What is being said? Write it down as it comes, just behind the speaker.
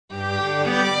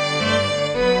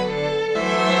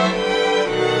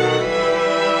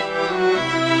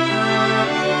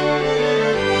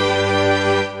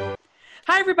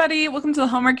everybody. Welcome to the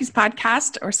Hallmarkies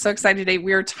podcast. We're so excited today.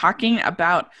 We are talking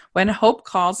about When Hope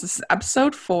Calls. This is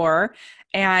episode 4.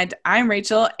 And I'm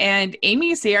Rachel, and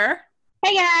Amy's here.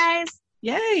 Hey, guys.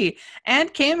 Yay.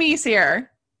 And Cammie's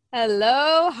here.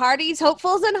 Hello, Hearties,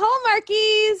 Hopefuls, and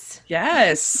Hallmarkies.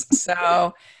 Yes.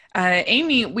 So,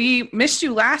 Amy, we missed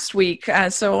you last week.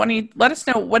 So why don't you let us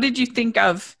know, what did you think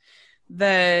of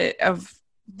the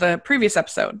previous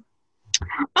episode?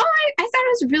 Oh, I thought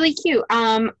it was really cute.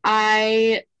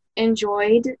 I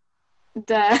enjoyed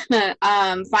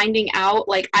the finding out.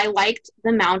 Like, I liked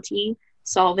the Mountie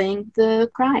solving the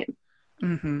crime,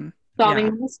 solving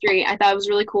the mystery. I thought it was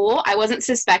really cool. I wasn't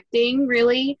suspecting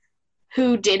really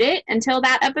who did it until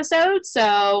that episode,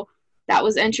 so that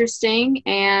was interesting.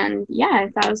 And yeah, I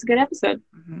thought it was a good episode.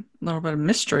 A little bit of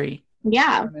mystery.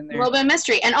 Yeah, a little bit of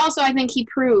mystery, and also I think he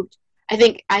proved. I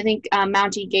think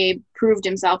Mountie Gabe proved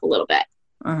himself a little bit.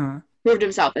 Proved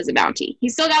himself as a Mountie.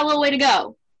 He's still got a little way to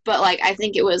go, but like I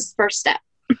think it was first step.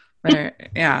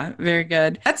 Very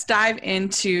good. Let's dive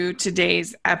into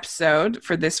today's episode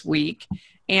for this week.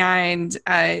 And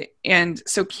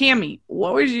so Cammie,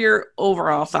 what was your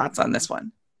overall thoughts on this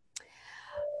one?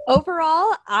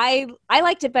 Overall, I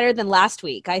liked it better than last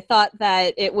week. I thought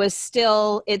that it's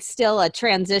still a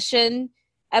transition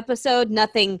episode.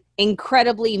 Nothing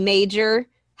incredibly major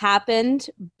happened,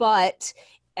 but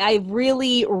I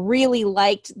really, really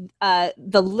liked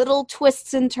the little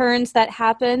twists and turns that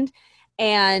happened.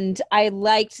 And I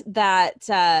liked that.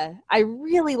 I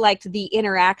really liked the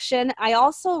interaction. I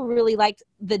also really liked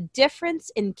the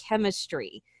difference in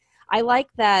chemistry. I like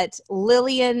that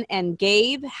Lillian and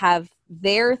Gabe have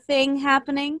their thing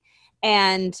happening,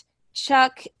 and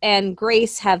Chuck and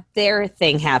Grace have their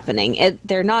thing happening.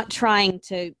 They're not trying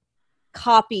to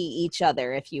copy each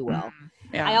other, if you will.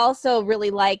 Yeah. I also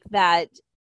really like that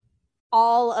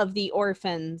all of the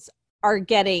orphans are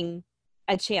getting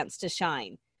a chance to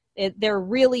shine. They're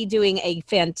really doing a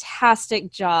fantastic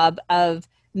job of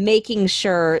making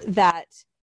sure that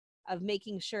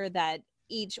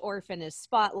each orphan is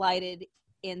spotlighted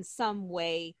in some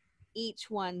way. Each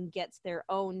one gets their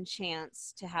own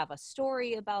chance to have a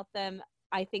story about them.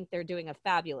 I think they're doing a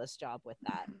fabulous job with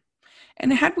that.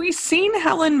 And had we seen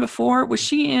Helen before? Was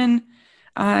she in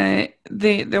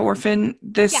the orphan?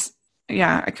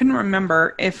 Yeah, I couldn't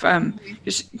remember if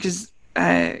because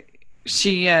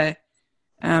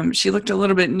she looked a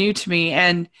little bit new to me,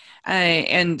 and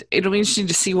it'll be interesting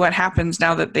to see what happens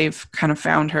now that they've kind of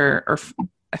found her, or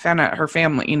I found out her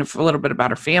family, a little bit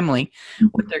about her family,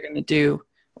 what they're going to do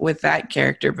with that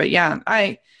character. But yeah,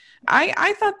 I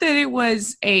thought that it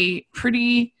was a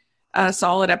pretty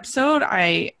solid episode.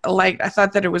 I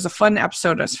thought that it was a fun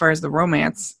episode as far as the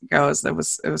romance goes. It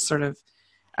was sort of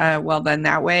well done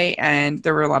that way, and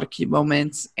there were a lot of key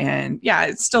moments. And yeah,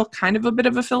 it's still kind of a bit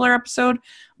of a filler episode,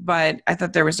 but I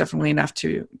thought there was definitely enough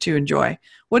to enjoy.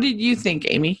 What did you think,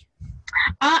 Amy?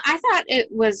 I thought it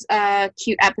was a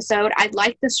cute episode. I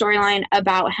liked the storyline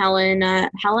about Helena,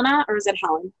 or is it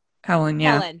Helen? Helen,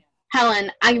 yeah.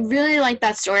 Helen. I really like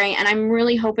that story, and I'm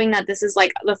really hoping that this is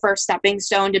like the first stepping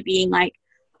stone to being like,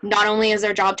 not only is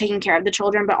their job taking care of the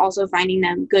children, but also finding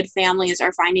them good families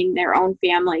or finding their own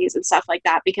families and stuff like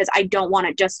that, because I don't want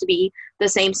it just to be the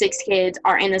same 6 kids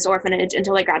are in this orphanage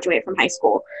until they graduate from high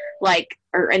school,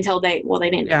 or until they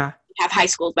didn't have high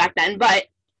schools back then. But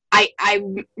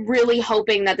I'm really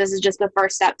hoping that this is just the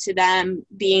first step to them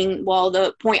being,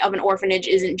 the point of an orphanage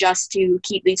isn't just to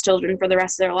keep these children for the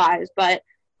rest of their lives, but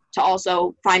to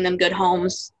also find them good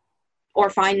homes or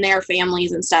find their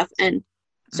families and stuff. And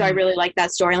so I really like that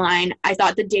storyline. I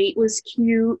thought the date was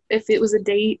cute. If it was a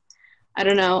date, I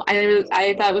don't know.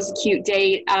 I thought it was a cute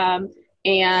date.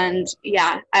 And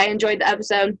yeah, I enjoyed the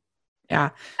episode. Yeah.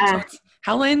 So it's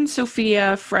Helen,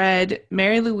 Sophia, Fred,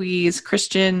 Mary Louise,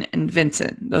 Christian, and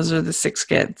Vincent. Those are the 6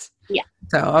 kids. Yeah.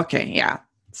 So, okay. Yeah.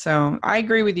 So I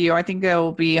agree with you. I think there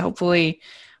will be, hopefully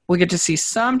we'll get to see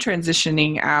some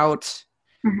transitioning out.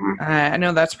 I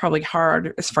know that's probably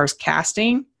hard as far as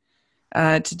casting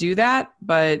to do that,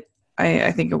 but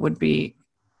I think it would be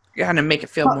kind of make it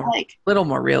feel a little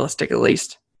more realistic, at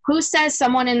least. Who says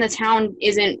someone in the town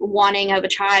isn't wanting of a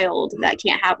child that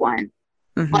can't have one?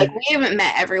 Like, we haven't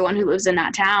met everyone who lives in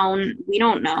that town. We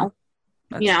don't know,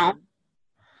 Yeah.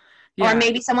 Or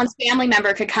maybe someone's family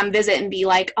member could come visit and be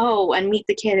like, oh, and meet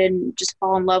the kid and just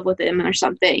fall in love with him or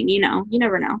something. You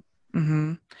never know.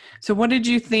 So what did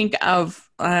you think of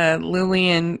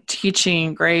Lillian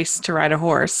teaching Grace to ride a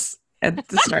horse at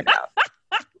the start out?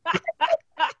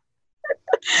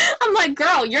 I'm like,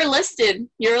 girl, you're listed.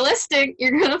 You're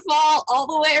going to fall all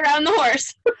the way around the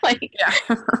horse.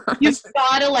 You've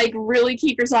got to, really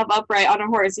keep yourself upright on a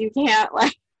horse. You can't,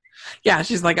 Yeah,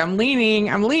 she's like, I'm leaning.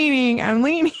 Lillian,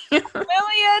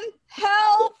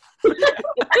 help!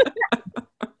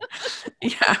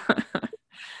 Yeah.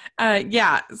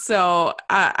 Yeah. So,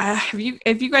 have you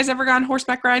guys ever gone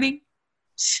horseback riding?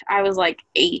 I was like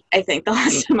 8, I think, the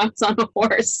last time I was on a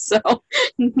horse. So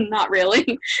not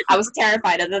really. I was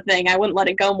terrified of the thing. I wouldn't let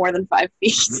it go more than 5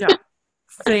 feet. Yeah.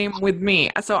 Same with me.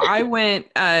 So I went,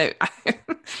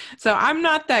 so I'm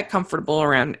not that comfortable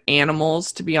around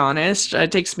animals, to be honest.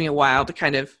 It takes me a while to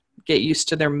kind of get used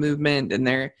to their movement and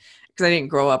because I didn't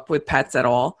grow up with pets at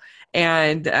all.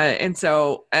 And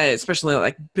so, especially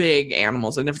like big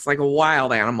animals. And if it's like a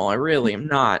wild animal, I really am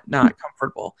not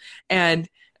comfortable. And,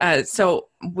 so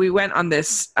we went on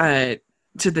this,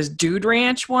 to this dude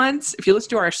ranch once. If you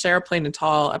listen to our Sarah Plain and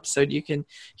Tall episode, you can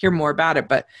hear more about it.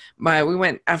 But we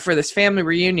went for this family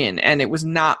reunion, and it was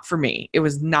not for me. It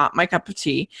was not my cup of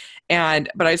tea.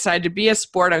 But I decided to be a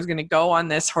sport. I was going to go on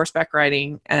this horseback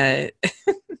riding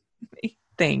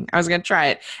thing. I was going to try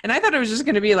it, and I thought it was just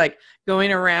going to be like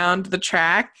going around the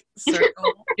track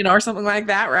circle, or something like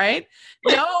that, right?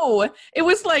 No, it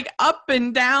was like up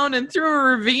and down and through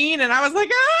a ravine, and I was like,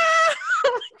 ah!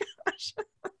 Oh my gosh.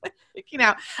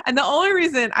 Out. And the only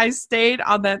reason I stayed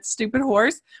on that stupid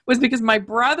horse was because my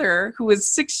brother, who was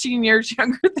 16 years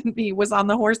younger than me, was on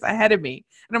the horse ahead of me.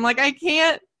 And I'm like, I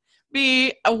can't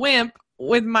be a wimp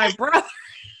with my brother,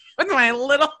 with my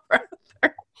little brother.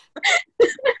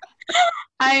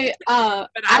 As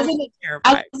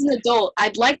an adult,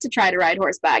 I'd like to try to ride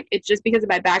horseback. It's just because of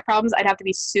my back problems, I'd have to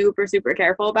be super, super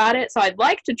careful about it. So I'd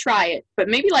like to try it, but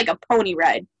maybe like a pony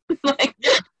ride. Like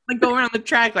going around the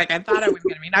track like I thought I was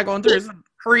going to be, not going through some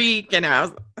creek, and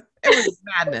it was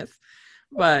madness.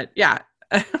 But yeah.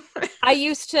 I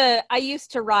used to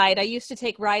ride. I used to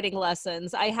take riding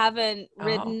lessons. I haven't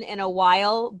ridden in a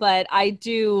while, but I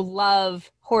do love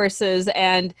horses,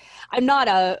 and I'm not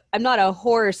a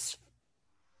horse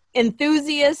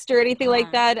enthusiast or anything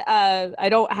like that. I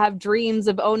don't have dreams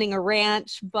of owning a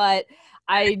ranch, but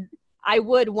I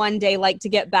would one day like to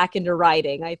get back into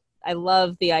riding. I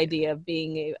love the idea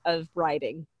of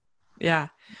riding. Yeah.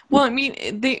 Well, I mean,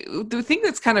 the thing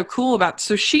that's kind of cool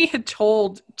so she had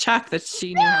told Chuck that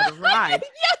she knew how to ride.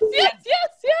 Yes.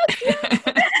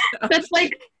 That's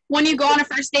like when you go on a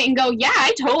first date and go, yeah,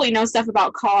 I totally know stuff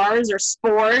about cars or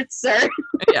sports or.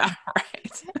 Yeah,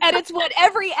 right. And it's what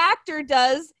every actor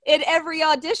does in every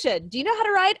audition. Do you know how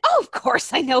to ride? Oh, of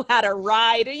course I know how to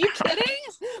ride. Are you kidding?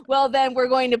 Well, then we're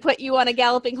going to put you on a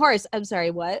galloping horse. I'm sorry,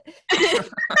 what?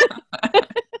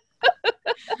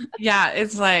 Yeah,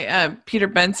 it's like Peter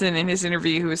Benson in his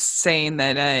interview, who was saying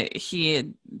that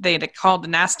they had called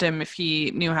and asked him if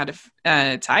he knew how to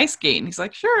ice skate, and he's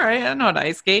like, "Sure, I know how to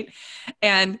ice skate."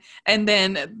 And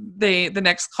then the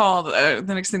next call, the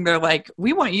next thing they're like,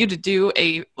 "We want you to do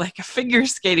a figure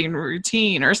skating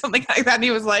routine or something like that." And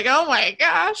he was like, "Oh my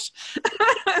gosh!"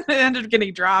 It ended up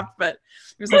getting dropped, but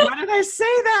he was like, "Why did I say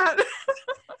that?"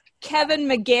 Kevin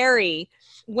McGarry,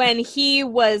 when he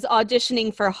was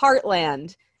auditioning for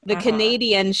Heartland, the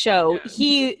Canadian show,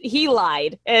 he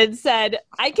lied and said,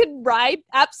 I can ride,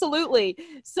 absolutely.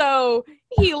 So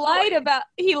he lied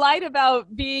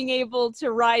about being able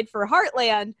to ride for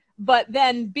Heartland, but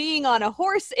then being on a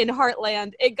horse in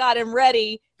Heartland, it got him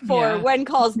ready for When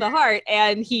Calls the Heart,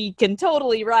 and he can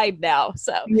totally ride now.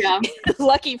 So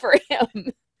lucky for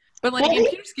him. But in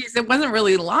Peter's case, it wasn't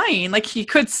really lying. Like, he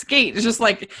could skate. It's just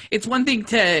like, it's one thing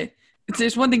to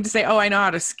say, oh, I know how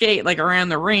to skate, like around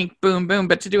the rink, boom, boom.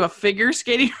 But to do a figure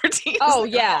skating routine,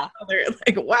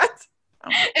 like what?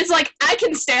 It's like, I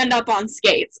can stand up on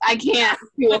skates. I can't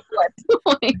do a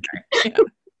flip.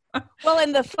 Well,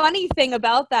 and the funny thing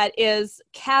about that is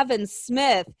Kevin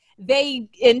Smith, they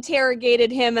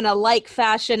interrogated him in a like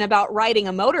fashion about riding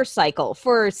a motorcycle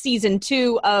for season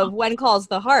 2 of When Calls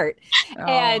the Heart.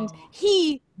 And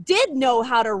he did know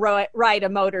how to ride a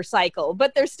motorcycle,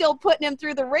 but they're still putting him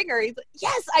through the ringer. He's like,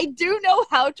 yes, I do know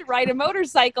how to ride a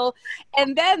motorcycle.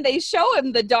 And then they show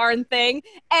him the darn thing,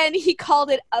 and he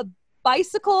called it a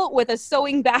bicycle with a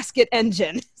sewing basket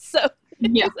engine. So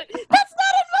like, that's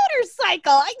not a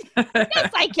motorcycle.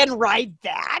 Yes, I can ride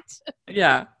that.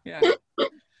 Yeah.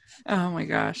 Oh my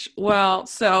gosh. Well,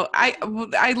 so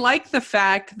I like the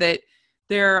fact that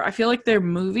I feel like they're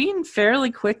moving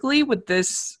fairly quickly with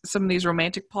some of these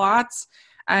romantic plots.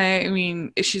 I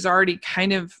mean, she's already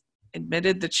kind of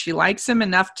admitted that she likes him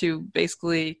enough to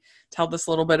basically tell this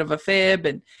little bit of a fib,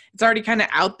 and it's already kind of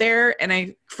out there.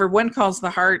 And for When Calls the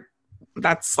Heart,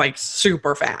 that's like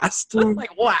super fast.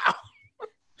 Like, wow.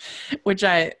 Which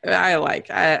I like.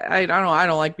 I don't know. I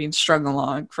don't like being strung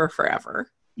along for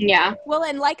forever. Yeah. Well,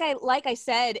 and like I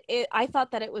said, I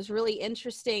thought that it was really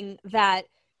interesting that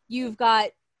you've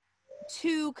got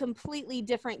two completely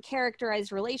different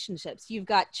characterized relationships. You've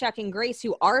got Chuck and Grace,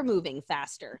 who are moving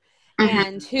faster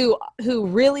and who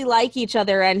really like each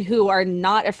other and who are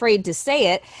not afraid to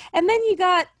say it. And then you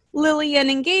got Lillian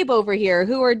and Gabe over here,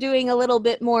 who are doing a little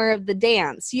bit more of the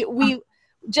dance. We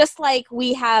just like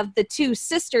we have the two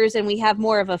sisters and we have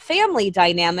more of a family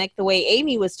dynamic, the way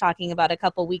Amy was talking about a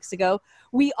couple weeks ago,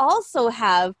 we also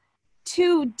have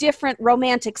two different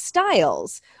romantic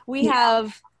styles. We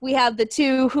have the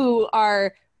two who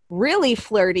are really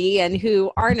flirty and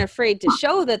who aren't afraid to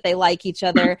show that they like each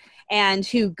other and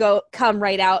who come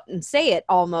right out and say it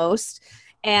almost.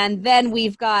 And then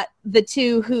we've got the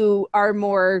two who are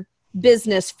more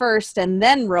business first and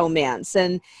then romance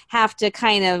and have to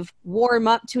kind of warm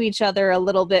up to each other a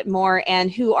little bit more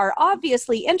and who are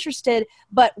obviously interested,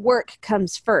 but work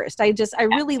comes first. I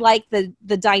really like the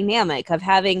dynamic of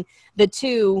having the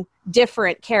two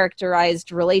different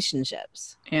characterized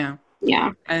relationships. Yeah.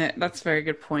 Yeah. That's a very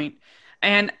good point.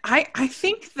 And I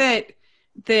think that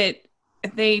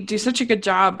they do such a good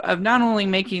job of not only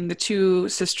making the two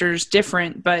sisters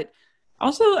different, but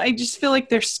also I just feel like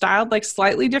they're styled like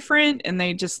slightly different, and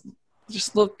they just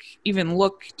look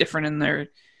different in the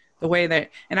way that.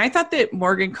 And I thought that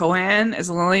Morgan Cohan as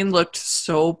Lillian looked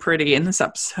so pretty in this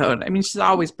episode. I mean, she's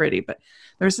always pretty, but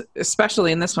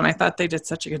especially in this one, I thought they did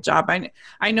such a good job.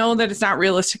 I know that it's not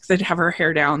realistic to have her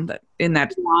hair down in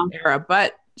that era,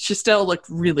 but she still looked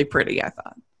really pretty, I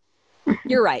thought.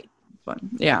 You're right. But,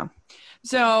 yeah.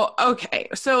 So, okay.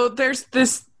 So there's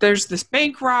this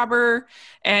bank robber,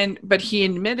 but he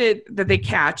admitted that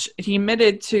he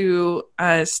admitted to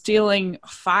stealing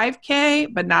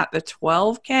 $5,000, but not the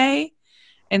 $12,000.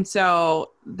 And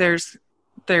so there's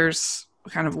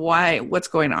kind of what's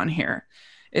going on here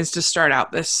is to start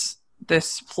out this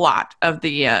plot of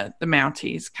the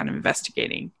Mounties kind of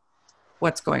investigating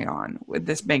what's going on with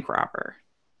this bank robber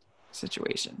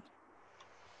situation.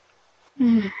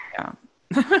 Yeah.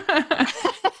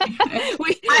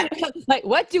 Like,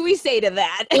 what do we say to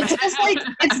that? It's just like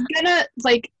it's gonna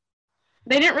like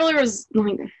they didn't really I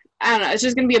don't know. It's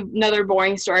just gonna be another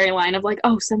boring storyline of like,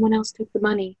 oh, someone else took the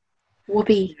money.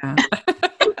 Whoopee. Yeah.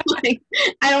 Like,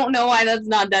 I don't know why that's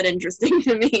not that interesting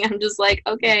to me. I'm just like,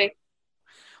 okay.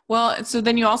 Well, so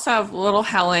then you also have little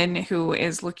Helen, who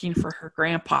is looking for her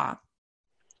grandpa.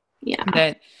 Yeah.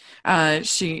 That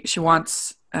she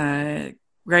wants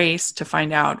Grace to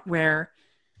find out where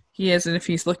he is and if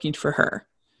he's looking for her.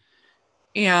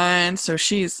 And so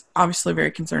she's obviously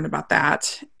very concerned about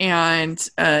that. And,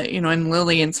 and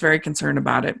Lillian's very concerned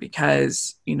about it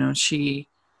because,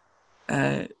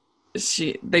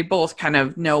 they both kind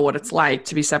of know what it's like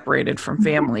to be separated from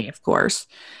family, of course.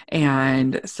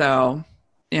 And so,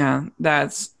 yeah,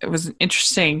 it was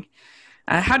interesting.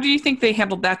 How do you think they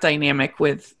handled that dynamic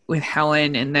with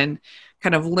Helen and then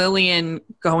kind of Lillian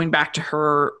going back to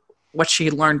her, what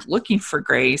she learned looking for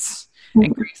Grace,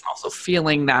 and Grace also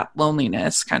feeling that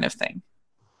loneliness kind of thing?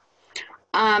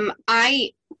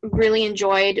 I really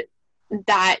enjoyed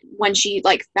that when she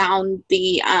found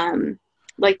the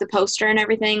the poster and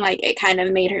everything, it kind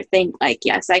of made her think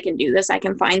yes, I can do this. I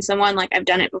can find someone, I've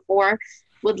done it before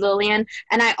with Lillian.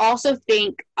 And I also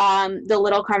think the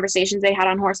little conversations they had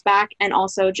on horseback and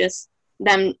also just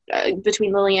them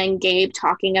between Lillian and Gabe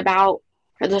talking about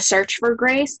the search for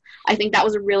Grace, I think that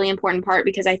was a really important part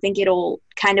because I think it'll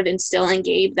kind of instill in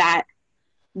Gabe that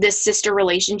this sister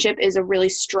relationship is a really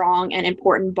strong and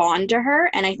important bond to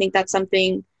her. And I think that's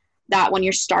something that when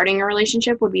you're starting a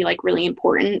relationship would be really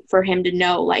important for him to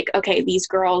know, okay, these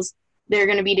girls, they're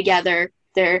going to be together.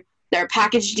 They're a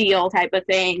package deal type of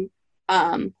thing.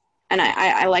 And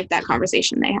I like that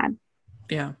conversation they had.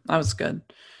 Yeah, that was good.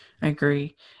 I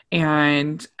agree.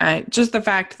 And just the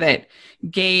fact that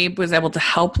Gabe was able to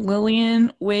help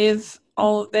Lillian with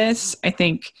all of this, I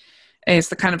think is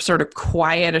the kind of sort of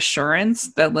quiet assurance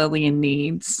that Lillian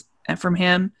needs from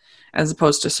him, as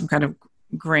opposed to some kind of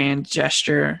grand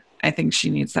gesture. I think she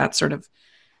needs that sort of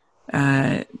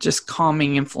just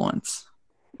calming influence.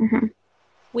 Mm-hmm.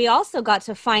 We also got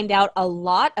to find out a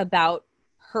lot about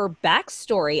her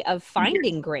backstory of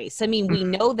finding Grace. I mean, we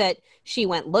know that she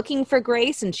went looking for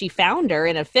Grace and she found her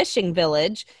in a fishing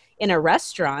village in a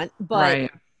restaurant,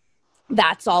 but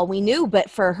that's all we knew. But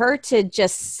for her to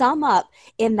just sum up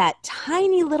in that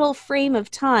tiny little frame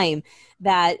of time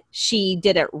that she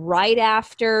did it right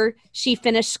after she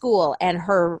finished school and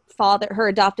her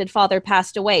adopted father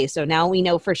passed away. So now we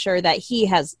know for sure that he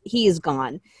is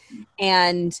gone,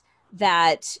 and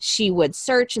that she would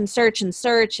search and search and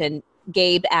search, and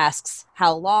Gabe asks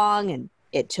how long, and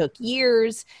it took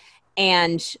years.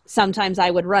 And sometimes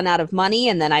I would run out of money,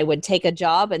 and then I would take a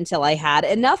job until I had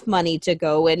enough money to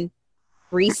go and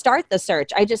restart the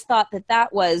search. I just thought that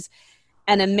that was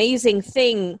an amazing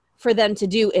thing for them to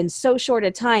do in so short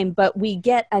a time, but we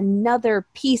get another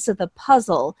piece of the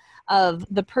puzzle of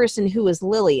the person who is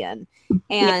Lillian,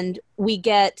 and we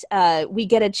get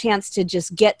a chance to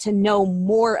just get to know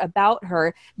more about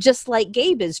her, just like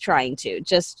Gabe is trying to.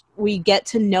 Just we get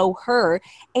to know her,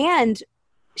 and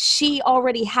she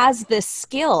already has this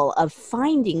skill of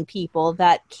finding people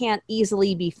that can't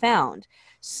easily be found.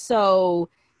 So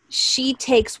she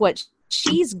takes what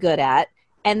she's good at,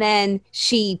 and then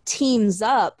she teams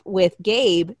up with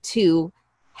Gabe to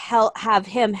have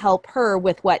him help her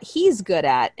with what he's good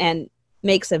at, and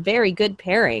makes a very good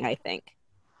pairing, I think.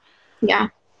 Yeah.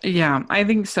 Yeah, I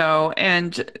think so.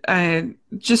 And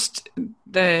just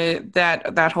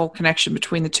that whole connection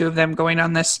between the two of them going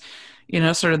on this,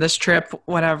 sort of this trip,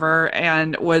 whatever,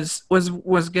 and was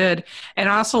good. And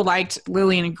I also liked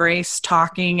Lillian and Grace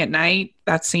talking at night,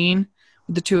 that scene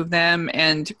with the two of them.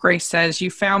 And Grace says,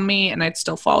 "You found me and I'd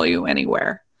still follow you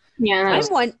anywhere." Yeah.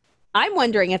 I'm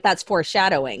wondering if that's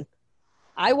foreshadowing.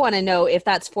 I want to know if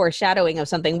that's foreshadowing of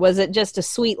something. Was it just a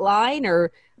sweet line,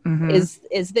 or is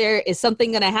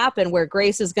something going to happen where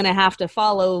Grace is going to have to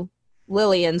follow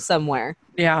Lillian somewhere?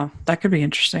 Yeah, that could be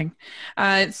interesting.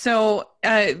 So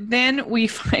then we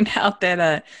find out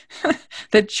that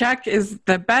that Chuck is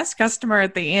the best customer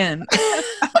at the inn.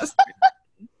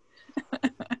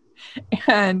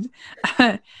 and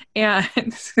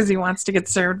because he wants to get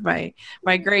served by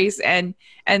Grace, and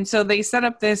so they set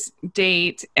up this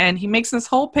date, and he makes this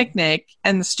whole picnic,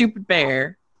 and the stupid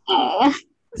bear. Oh,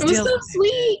 it was so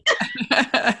sweet.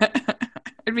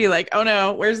 I'd be like, "Oh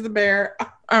no, where's the bear?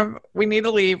 We need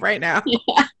to leave right now."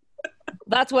 Yeah.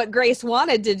 That's what Grace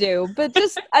wanted to do, but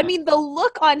just, I mean, the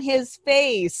look on his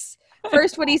face.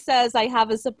 First, when he says, "I have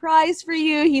a surprise for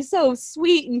you," he's so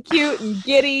sweet and cute and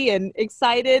giddy and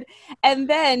excited. And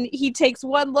then he takes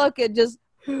one look and just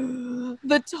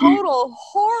the total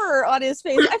horror on his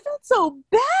face. I felt so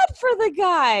bad for the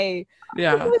guy.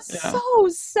 Yeah. It was so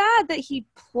sad that he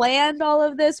planned all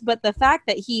of this, but the fact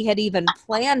that he had even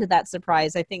planned that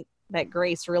surprise, I think that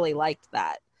Grace really liked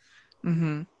that.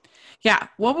 Mm-hmm. Yeah.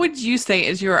 What would you say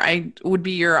is would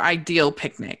be your ideal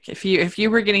picnic? If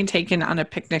you were getting taken on a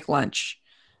picnic lunch,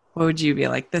 what would you be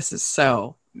like? This is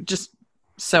just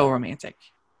so romantic.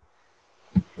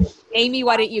 Amy,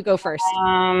 why don't you go first?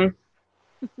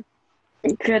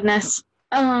 Goodness.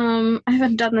 I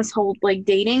haven't done this whole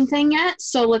dating thing yet,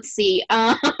 so let's see.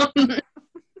 I don't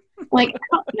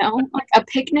know, like a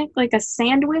picnic, like a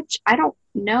sandwich. I don't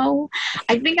know.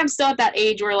 I think I'm still at that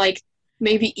age where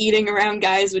maybe eating around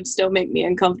guys would still make me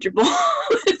uncomfortable.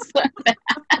 It's so bad.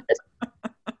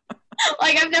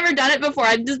 I've never done it before.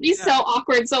 I'd just be so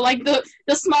awkward. So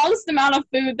the smallest amount of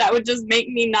food that would just make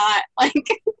me not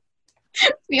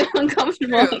feel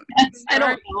uncomfortable. I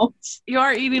don't know. You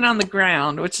are eating on the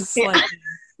ground, which is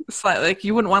slightly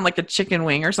you wouldn't want a chicken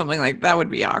wing or something like that.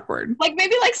 Would be awkward.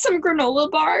 Maybe some granola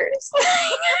bars,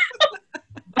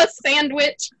 a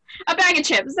sandwich, a bag of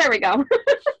chips. There we go.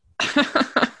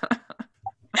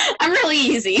 I'm really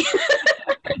easy.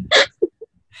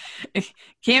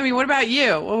 Cammie, what about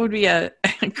you? What would be a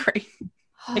great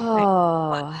picnic?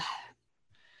 Oh,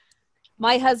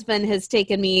 my husband has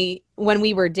taken me, when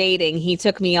we were dating, he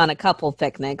took me on a couple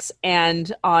picnics,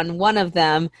 and on one of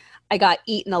them, I got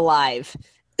eaten alive.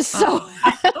 So,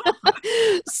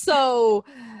 so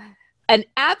an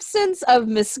absence of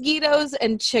mosquitoes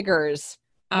and chiggers.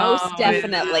 Most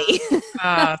definitely.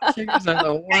 Chiggers are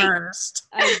the worst.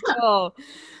 I know.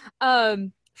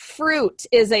 Fruit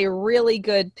is a really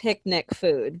good picnic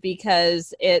food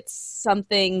because it's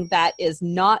something that is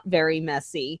not very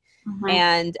messy. Mm-hmm.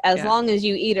 And as long as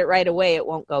you eat it right away, it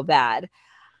won't go bad.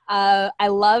 I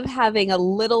love having a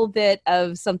little bit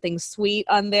of something sweet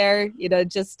on there,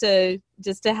 just to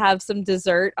have some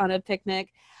dessert on a picnic.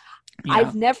 Yeah.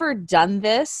 I've never done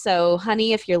this, so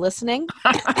honey, if you're listening,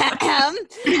 can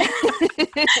we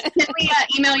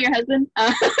email your husband?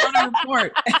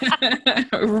 Report.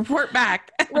 Report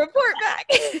back. Report back.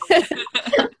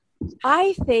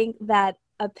 I think that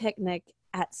a picnic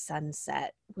at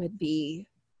sunset would be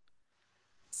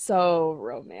so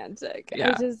romantic.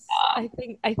 Yeah. I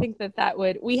think that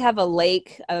would. We have a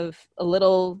lake of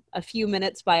a few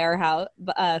minutes by our house,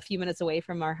 a few minutes away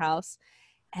from our house.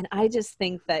 And I just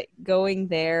think that going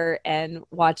there and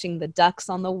watching the ducks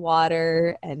on the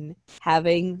water and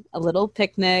having a little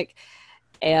picnic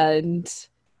and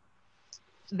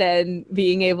then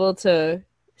being able to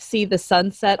see the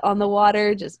sunset on the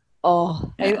water, just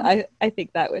Oh, Yeah. I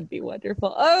think that would be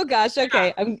wonderful. Oh gosh,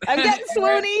 okay. I'm getting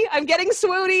swoony. I'm getting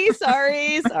swoony.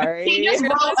 Sorry. He just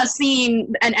wrote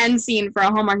an end scene for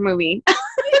a Hallmark movie.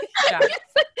 Yeah.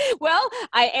 Well,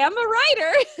 I am a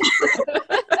writer.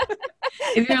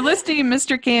 If you're listening,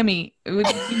 Mr. Cammy, you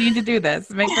need to do this.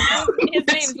 Make His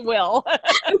name's Will.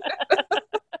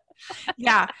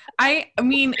 Yeah. I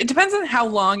mean, it depends on how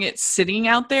long it's sitting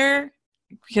out there,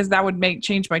 because that would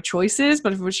change my choices.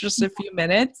 But if it was just a few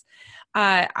minutes,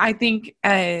 I think.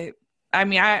 I'm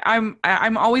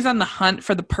always on the hunt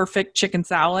for the perfect chicken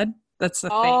salad. That's the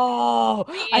thing. Oh,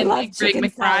 I love Greg chicken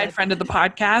McBride, salad. friend of the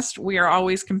podcast. We are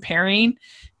always comparing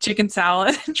chicken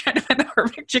salad and trying to find the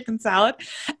perfect chicken salad,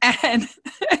 and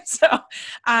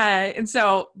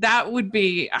so that would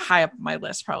be high up on my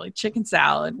list. Probably chicken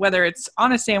salad, whether it's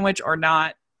on a sandwich or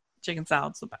not. Chicken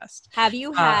salad's the best. Have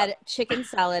you had chicken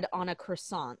salad on a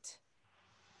croissant?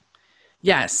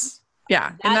 Yes.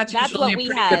 Yeah. And that's usually a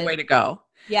pretty good way to go.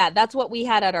 Yeah, that's what we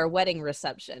had at our wedding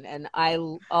reception. And I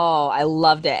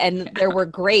loved it. And there were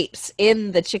grapes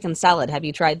in the chicken salad. Have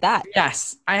you tried that?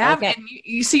 Yes, I have. Okay. And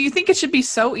you see, you think it should be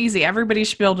so easy. Everybody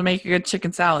should be able to make a good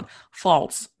chicken salad.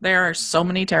 False. There are so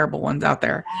many terrible ones out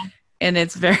there. And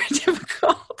it's very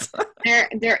difficult.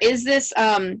 There is this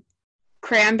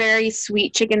cranberry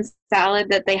sweet chicken salad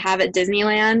that they have at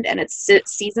Disneyland, and it's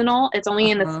seasonal. It's only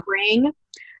in the spring.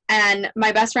 And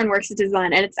my best friend works at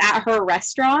Disneyland, and it's at her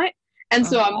restaurant. And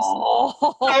so I'm so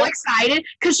excited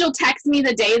because she'll text me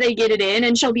the day they get it in,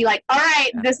 and she'll be like, all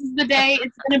right, this is the day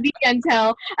it's going to be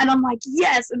until. And I'm like,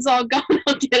 yes. And so I'll go and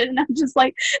I'll get it. And I'm just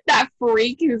like that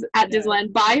freak who's at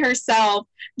Disneyland by herself,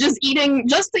 just to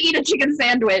eat a chicken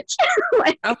sandwich.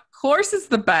 Of course it's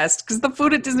the best, because the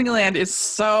food at Disneyland is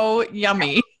so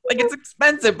yummy. Like, it's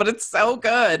expensive, but it's so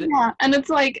good. Yeah, and it's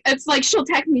like she'll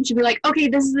text me and she'll be like, okay,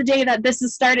 this is the day that this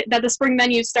is started, that the spring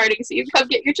menu is starting, so you come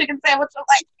get your chicken sandwich. I'm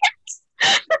like, yes.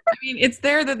 I mean, it's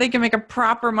there that they can make a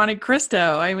proper Monte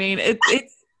Cristo. I mean,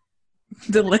 it's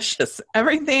delicious.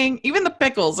 Everything, even the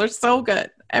pickles are so good.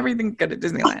 Everything's good at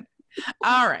Disneyland.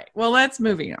 All right. Well, let's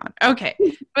moving on. Okay.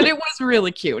 But it was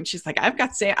really cute. And she's like,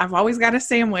 I've always got a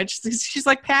sandwich. She's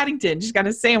like Paddington. She's got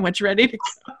a sandwich ready to go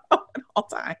at all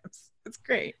times. It's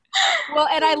great. Well,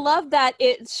 and I love that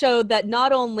it showed that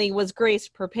not only was Grace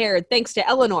prepared, thanks to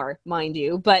Eleanor, mind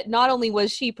you, but not only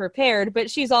was she prepared, but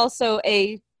she's also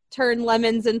a turn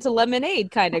lemons into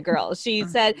lemonade kind of girl. She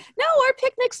said, no, our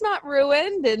picnic's not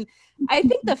ruined. And I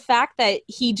think the fact that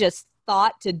he just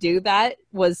thought to do that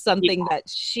was something that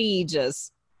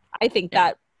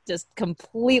that just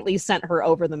completely sent her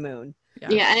over the moon.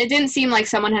 Yeah, and it didn't seem like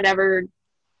someone had ever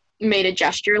made a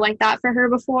gesture like that for her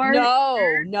before.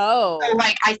 No. So,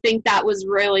 like, I think that was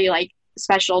really, like,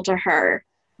 special to her.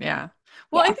 Yeah.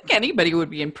 Well, I think anybody would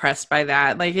be impressed by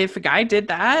that. Like, if a guy did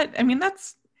that, I mean,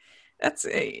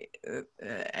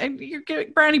 you're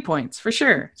getting brownie points for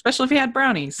sure, especially if you had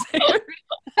brownies.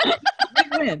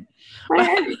 Win.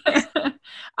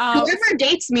 Whoever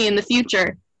dates me in the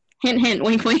future, hint, hint,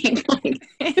 wink, wink, wink.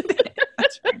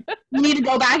 You need to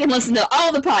go back and listen to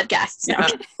all the podcasts. Yeah.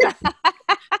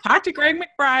 Talk to Greg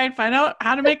McBride, find out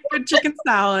how to make good chicken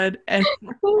salad. And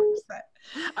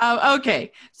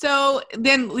okay, so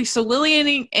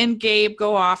Lillian and Gabe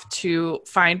go off to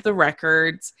find the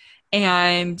records,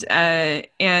 and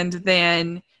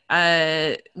then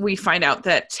we find out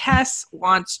that Tess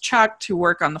wants Chuck to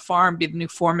work on the farm, be the new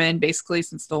foreman, basically,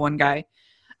 since the one guy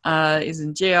is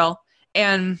in jail,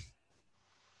 and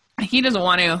he doesn't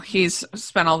want to. He's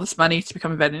spent all this money to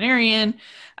become a veterinarian.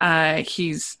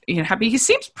 He's happy. He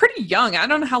seems pretty young. I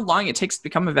don't know how long it takes to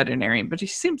become a veterinarian, but he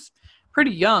seems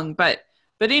pretty young. But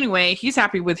anyway, he's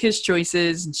happy with his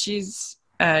choices, and she's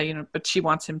but she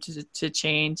wants him to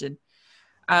change. And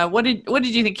what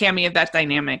did you think, Cammie, of that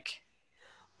dynamic?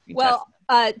 Well,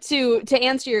 to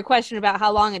answer your question about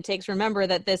how long it takes, remember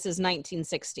that this is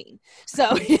 1916. So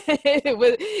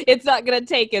it's not going to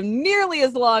take him nearly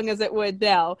as long as it would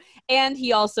now. And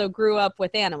he also grew up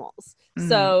with animals. Mm-hmm.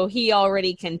 So he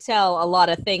already can tell a lot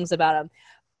of things about them.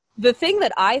 The thing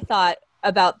that I thought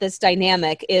about this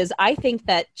dynamic is I think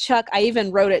that Chuck, I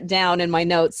even wrote it down in my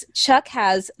notes, Chuck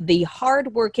has the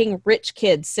hardworking rich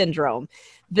kid syndrome,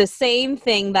 the same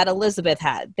thing that Elizabeth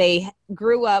had. They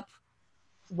grew up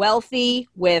wealthy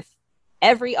with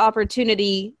every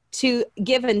opportunity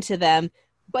given to them,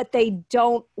 but they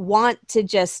don't want to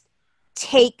just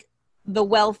take the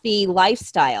wealthy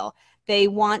lifestyle. They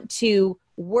want to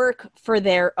work for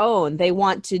their own. They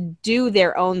want to do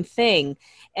their own thing.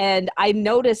 And I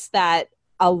noticed that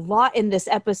a lot in this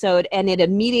episode, and it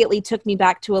immediately took me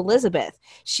back to Elizabeth.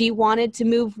 She wanted to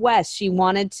move west. She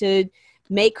wanted to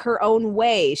make her own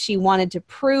way. She wanted to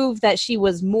prove that she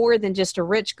was more than just a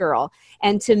rich girl.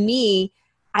 And to me,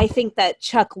 I think that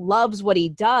Chuck loves what he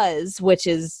does, which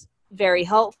is very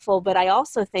helpful. But I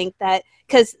also think that,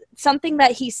 because something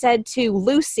that he said to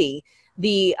Lucy,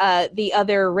 the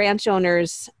other ranch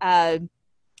owner's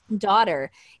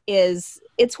daughter, is,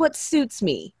 it's what suits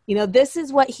me. You know, this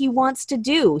is what he wants to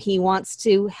do. He wants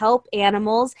to help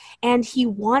animals, and he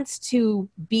wants to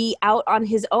be out on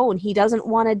his own. He doesn't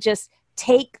want to just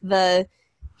take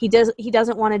he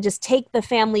doesn't want to just take the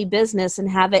family business and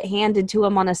have it handed to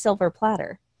him on a silver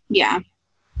platter. Yeah.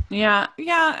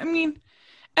 I mean,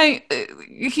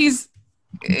 it's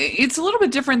a little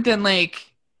bit different than,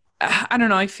 like, I don't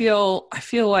know. I feel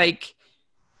like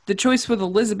the choice with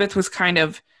Elizabeth was kind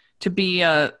of to be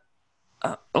a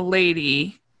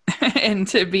lady and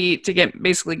to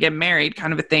basically get married,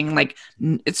 kind of a thing. Like,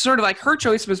 it's sort of like her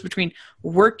choice was between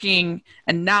working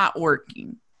and not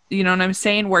working. You know what I'm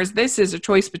saying? Whereas this is a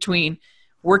choice between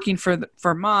working for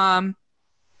mom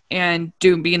and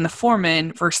being the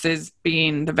foreman versus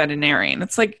being the veterinarian.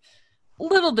 It's like a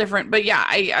little different, but yeah,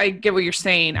 I get what you're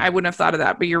saying. I wouldn't have thought of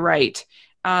that, but you're right.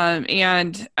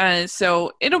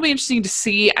 So it'll be interesting to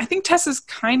see. I think Tessa's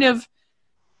kind of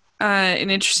an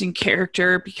interesting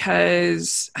character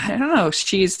because, I don't know,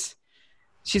 she's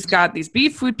got these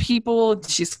beef food people.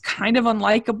 She's kind of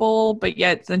unlikable, but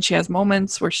yet then she has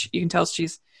moments where you can tell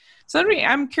she's. So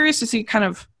I'm curious to see kind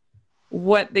of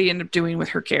what they end up doing with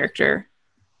her character.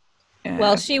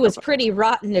 Well, she was pretty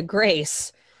rotten to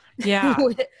Grace. Yeah.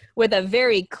 with a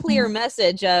very clear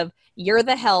message of, you're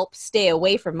the help, stay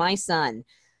away from my son.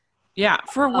 Yeah.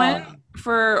 For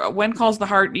When Calls the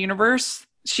Heart universe,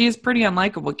 she is pretty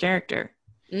unlikable character.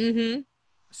 Mm-hmm.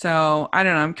 So I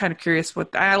don't know. I'm kind of curious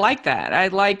I like that. I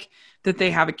like that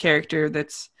they have a character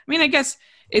that's, I mean, I guess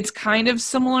it's kind of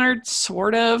similar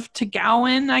sort of to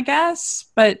Gowan, I guess,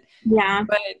 but Yeah.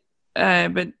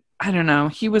 But I don't know.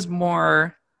 He was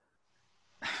more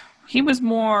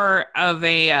of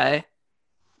a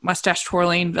mustache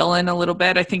twirling villain a little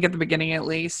bit, I think, at the beginning at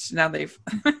least. Now they've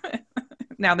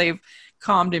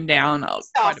calmed him down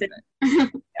quite a bit. Yeah,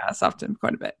 softened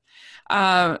quite a bit.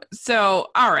 So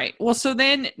all right. Well, so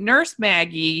then Nurse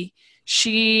Maggie,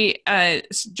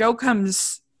 Joe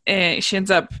comes she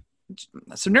ends up,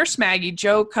 so Nurse Maggie,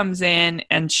 Joe comes in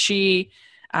and she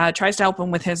tries to help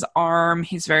him with his arm.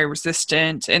 He's very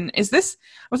resistant. And I was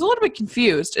a little bit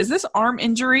confused. Is this arm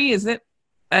injury? Is it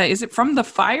from the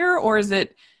fire, or is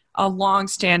it a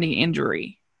long-standing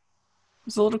injury? I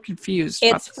was a little confused.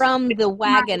 It's from the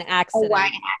wagon accident. A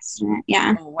wagon accident,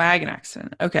 yeah. A wagon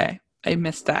accident. Okay. I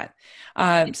missed that.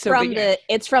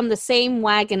 It's from the same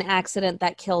wagon accident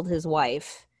that killed his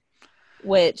wife,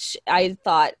 which I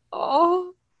thought,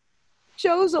 oh,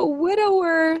 Joe's a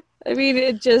widower. I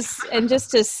mean, just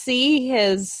to see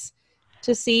his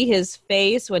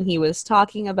face when he was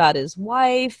talking about his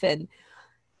wife, and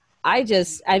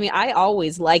I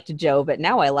always liked Joe, but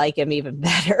now I like him even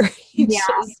better.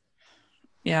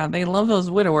 Yeah, they love those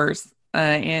widowers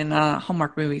in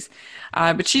Hallmark movies.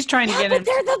 But she's trying to get him.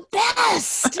 They're the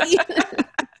best.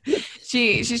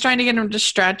 She's trying to get him to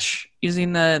stretch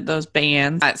using those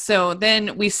bands. So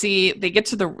then we see they get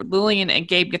to Lillian and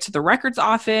Gabe get to the records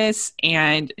office,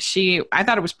 and I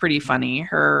thought it was pretty funny,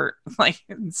 her like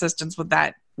insistence with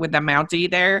that Mountie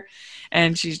there.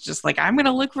 And she's just like, I'm going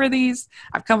to look for these.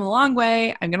 I've come a long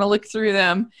way. I'm going to look through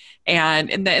them.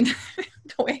 And then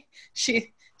the way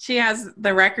she has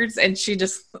the records, and she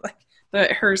just like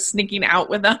her sneaking out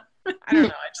with them. I don't know.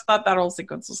 I just thought that whole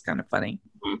sequence was kind of funny.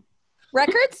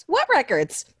 Records? What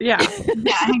records? Yeah.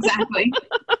 Yeah, exactly.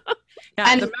 Yeah,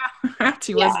 and the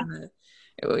Mountie wasn't it.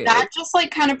 That just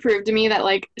like kind of proved to me that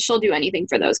like she'll do anything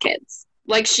for those kids.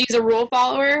 Like, she's a rule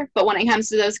follower, but when it comes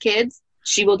to those kids,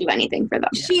 she will do anything for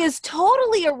them. She is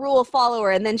totally a rule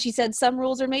follower. And then she said some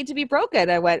rules are made to be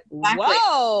broken. I went,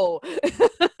 whoa.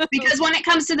 Because when it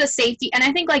comes to the safety, and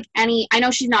I think like I know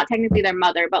she's not technically their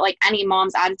mother, but like any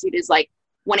mom's attitude is like,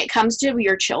 when it comes to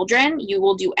your children, you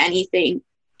will do anything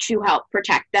to help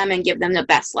protect them and give them the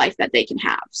best life that they can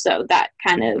have. So that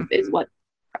kind of is what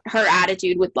her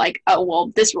attitude with like, oh,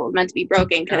 well, this rule is meant to be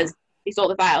broken because he stole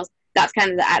the files. That's kind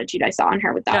of the attitude I saw in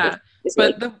her with that. Yeah.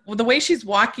 But the way she's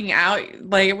walking out,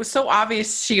 like, it was so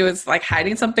obvious she was like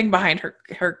hiding something behind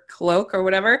her cloak or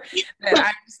whatever. And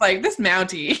I was like, this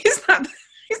Mountie, he's not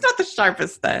the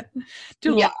sharpest then.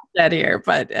 Do a lot of that here,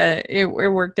 but it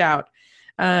worked out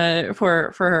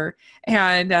for her.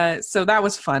 And so that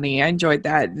was funny. I enjoyed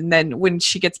that. And then when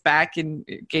she gets back and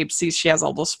Gabe sees she has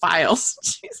all those files,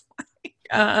 she's like,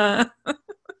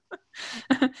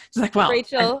 It's like, well,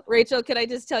 Rachel, can I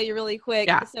just tell you really quick?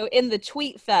 Yeah. So in the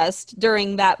tweet fest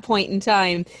during that point in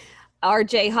time,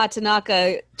 RJ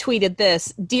Hatanaka tweeted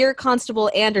this: "Dear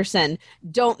Constable Anderson,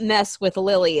 don't mess with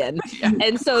Lillian." Yeah.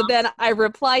 And so then I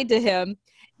replied to him,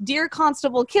 "Dear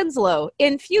Constable Kinslow,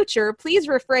 in future, please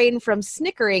refrain from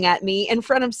snickering at me in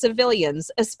front of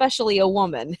civilians, especially a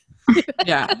woman."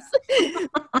 Yeah.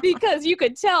 Because you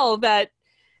could tell that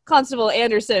Constable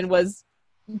Anderson was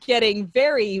getting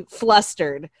very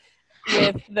flustered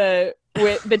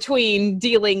between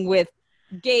dealing with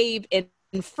Gabe in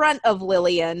front of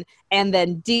Lillian and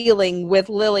then dealing with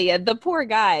Lillian. The poor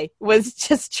guy was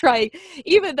just trying,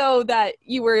 even though that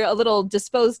you were a little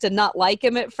disposed to not like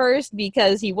him at first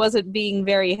because he wasn't being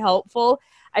very helpful.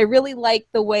 I really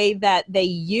liked the way that they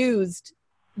used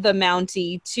the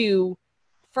Mountie to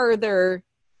further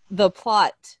the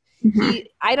plot.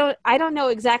 I don't know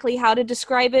exactly how to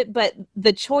describe it, but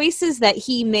the choices that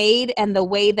he made and the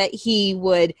way that he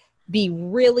would be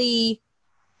really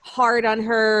hard on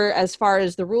her as far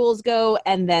as the rules go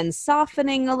and then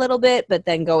softening a little bit but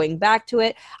then going back to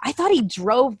it, I thought he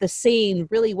drove the scene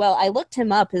really well. I looked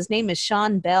him up. His name is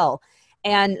Sean Bell.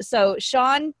 And so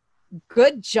Sean,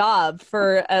 good job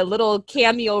for a little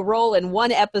cameo role in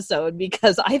one episode,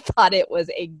 because I thought it was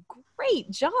a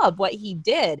great job what he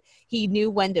did. He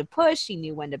knew when to push, he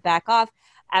knew when to back off.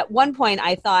 At one point,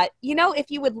 I thought, if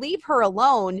you would leave her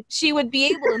alone, she would be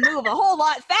able to move a whole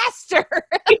lot faster.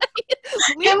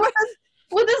 And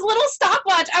with this little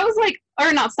stopwatch, I was like,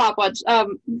 or not stopwatch,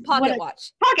 Pocket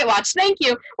watch. Pocket watch, thank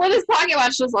you. With this pocket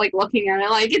watch, just like looking at it,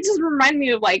 like it just reminded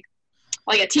me of like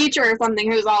a teacher or something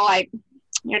who's all like,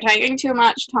 "You're taking too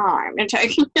much time. You're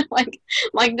taking like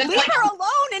this, leave her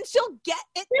alone and she'll get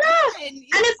it." Yeah. And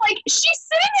it's like, she's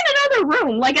sitting in another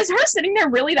room. Like, is her sitting there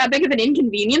really that big of an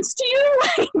inconvenience to you?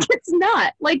 Like, it's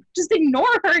not. Like, just ignore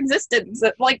her existence.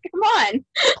 Like, come on.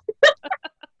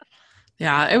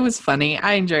 Yeah, it was funny.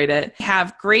 I enjoyed it.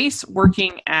 Have Grace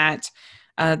working at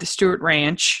the Stewart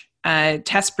Ranch.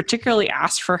 Tess particularly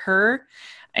asked for her.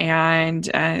 And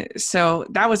so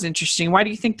that was interesting. Why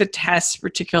do you think the Tess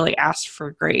particularly asked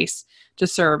for Grace to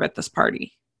serve at this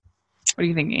party? What do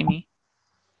you think, Amy?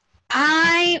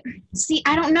 I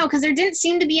don't know, because there didn't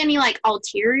seem to be any like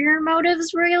ulterior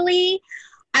motives really.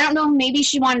 I don't know, maybe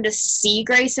she wanted to see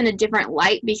Grace in a different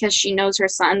light because she knows her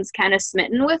son's kind of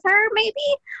smitten with her, maybe.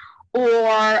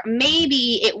 Or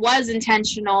maybe it was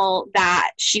intentional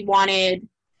that she wanted,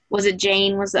 was it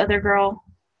Jane? Was the other girl?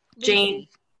 Jane?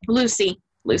 Lucy,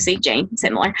 Jane,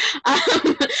 similar.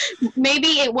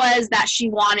 Maybe it was that she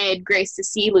wanted Grace to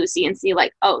see Lucy and see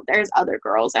like, oh, there's other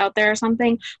girls out there or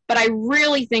something. But I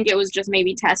really think it was just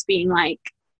maybe Tess being like,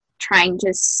 trying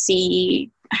to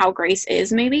see how Grace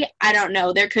is, maybe. I don't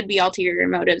know. There could be ulterior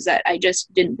motives that I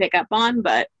just didn't pick up on,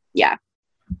 but yeah.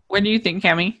 What do you think,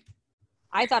 Cami?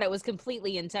 I thought it was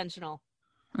completely intentional.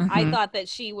 Mm-hmm. I thought that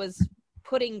she was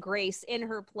putting Grace in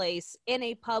her place, in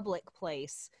a public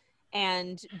place,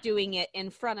 and doing it in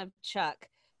front of Chuck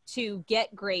to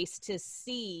get Grace to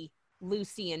see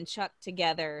Lucy and Chuck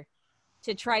together,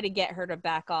 to try to get her to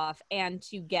back off and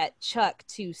to get Chuck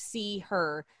to see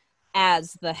her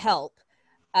as the help.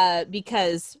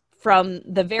 Because from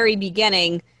the very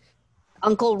beginning,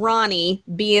 Uncle Ronnie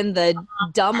being the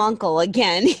dumb uncle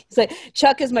again. He's like,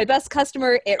 "Chuck is my best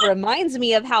customer. It reminds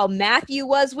me of how Matthew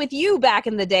was with you back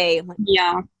in the day." I'm like,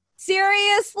 yeah.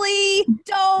 Seriously?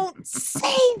 Don't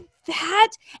say that.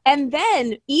 And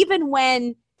then even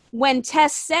when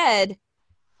Tess said,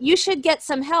 "You should get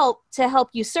some help to help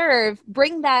you serve,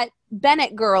 bring that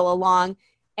Bennett girl along,"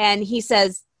 and he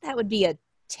says, "That would be a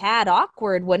tad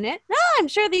awkward, wouldn't it?" "No, I'm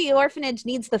sure the orphanage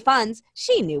needs the funds."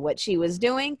 She knew what she was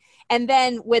doing. And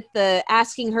then with the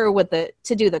asking her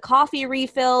to do the coffee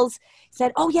refills,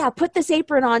 said, "Oh yeah, put this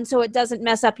apron on so it doesn't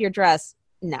mess up your dress."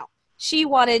 No, she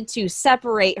wanted to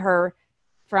separate her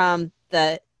from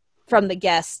the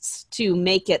guests to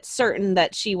make it certain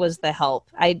that she was the help.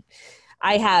 I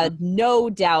had no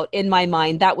doubt in my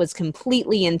mind that was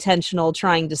completely intentional,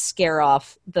 trying to scare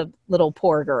off the little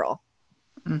poor girl.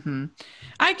 Mm-hmm.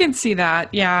 I can see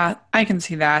that. Yeah, I can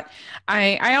see that.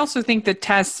 I also think that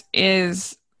Tess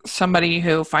is somebody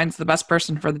who finds the best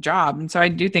person for the job. And so I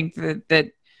do think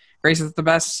that Grace is the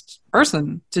best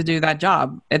person to do that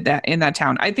job in that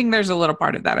town. I think there's a little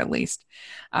part of that at least.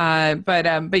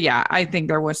 But yeah, I think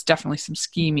there was definitely some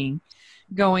scheming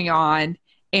going on.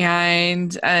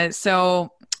 And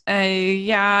so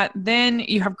then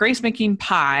you have Grace making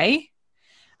pie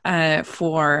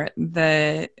for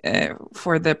the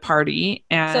party.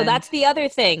 And so that's the other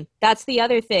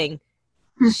thing.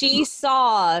 She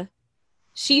saw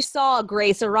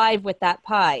Grace arrive with that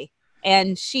pie.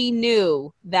 And she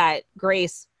knew that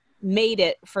Grace made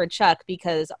it for Chuck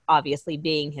because obviously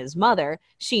being his mother,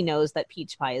 she knows that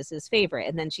peach pie is his favorite.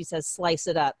 And then she says, slice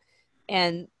it up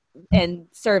and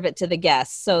serve it to the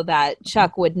guests so that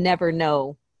Chuck would never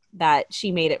know that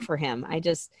she made it for him.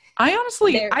 I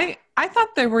honestly, I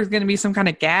thought there was going to be some kind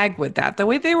of gag with that. The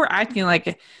way they were acting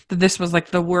like that this was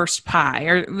like the worst pie,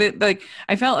 or like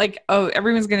I felt like, oh,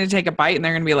 everyone's going to take a bite and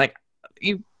they're going to be like,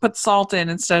 you put salt in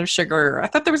instead of sugar. I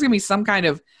thought there was going to be some kind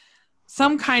of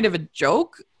a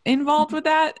joke involved with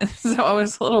that. So I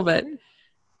was a little bit,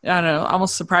 I don't know,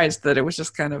 almost surprised that it was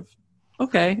just kind of,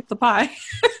 okay, it's a pie.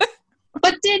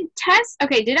 But did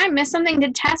I miss something?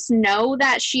 Did Tess know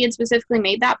that she had specifically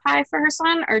made that pie for her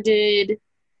son, or did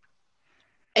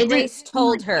Grace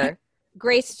told her?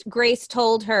 Grace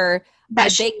told her, I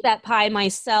baked that pie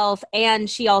myself, and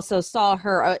she also saw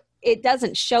her. It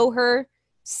doesn't show her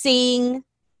seeing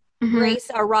Grace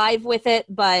arrive with it,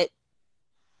 but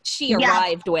she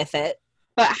arrived with it.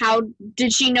 But how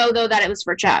did she know, though, that it was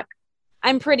for Chuck?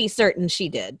 I'm pretty certain she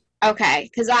did. Okay,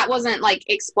 because that wasn't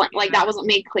explained, that wasn't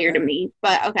made clear to me.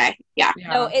 But okay, yeah.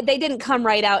 No, they didn't come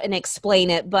right out and explain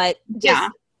it, but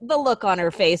just the look on her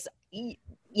face.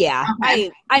 Yeah, okay.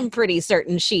 I'm pretty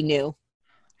certain she knew.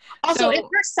 Also, if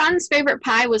her son's favorite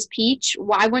pie was peach,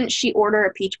 why wouldn't she order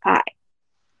a peach pie?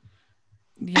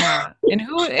 Yeah, and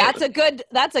who? That's a good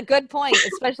point,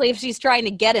 especially if she's trying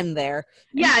to get him there.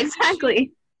 Yeah,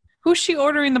 exactly. Who's she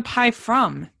ordering the pie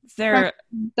from? Is there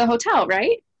the hotel,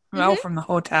 right? Oh, from the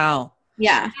hotel.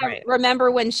 Yeah. Right. Remember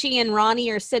when she and Ronnie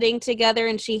are sitting together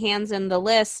and she hands him the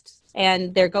list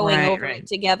and they're going over it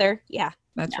together? Yeah.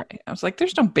 That's right. I was like,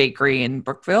 there's no bakery in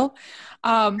Brookville.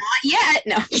 Not yet.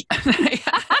 No.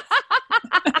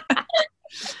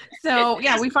 So,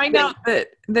 yeah, we find out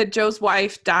that Joe's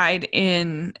wife died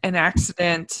in an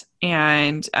accident,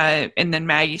 and then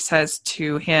Maggie says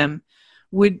to him,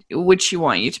 would she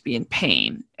want you to be in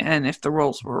pain? And if the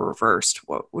roles were reversed,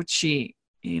 what would she...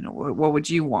 what would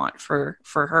you want for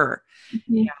her?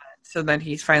 Mm-hmm. Yeah. So then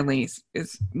he finally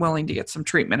is willing to get some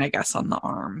treatment, I guess, on the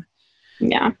arm.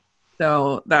 Yeah.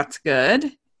 So that's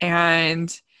good.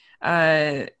 And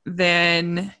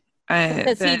then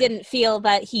because he didn't feel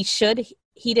that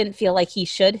he didn't feel like he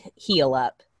should heal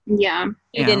up. Yeah.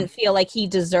 He didn't feel like he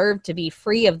deserved to be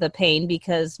free of the pain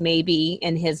because maybe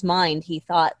in his mind he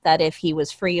thought that if he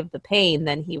was free of the pain,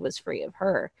 then he was free of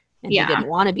her. And he didn't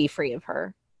want to be free of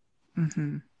her.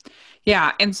 Mm-hmm.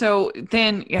 Yeah, and so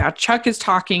then, Chuck is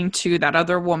talking to that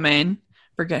other woman,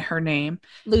 forget her name,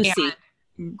 Lucy.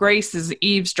 Grace is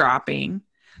eavesdropping,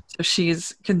 so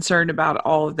she's concerned about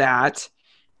all of that.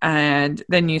 And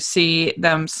then you see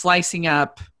them slicing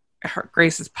up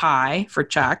Grace's pie for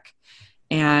Chuck,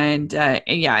 and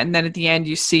then at the end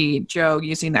you see Joe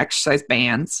using the exercise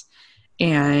bands,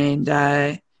 and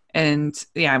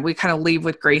we kind of leave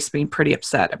with Grace being pretty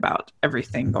upset about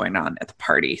everything going on at the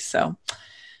party. So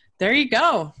there you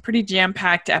go. Pretty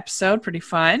jam-packed episode, pretty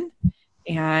fun.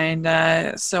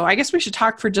 And so I guess we should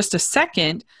talk for just a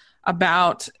second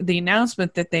about the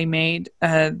announcement that they made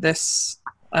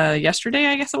yesterday,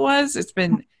 I guess it was. It's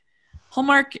been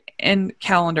Hallmark and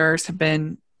calendars have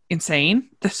been insane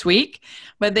this week,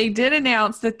 but they did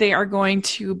announce that they are going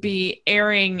to be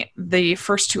airing the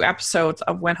first 2 episodes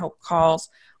of When Hope Calls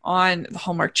on the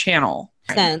Hallmark Channel.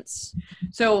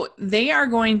 So they are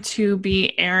going to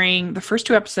be airing the first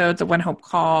 2 episodes of When Hope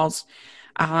Calls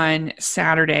on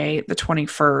Saturday, the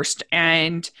 21st.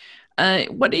 And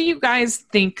what do you guys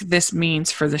think this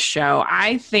means for the show?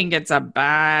 I think it's a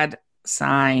bad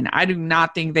sign. I do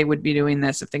not think they would be doing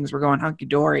this if things were going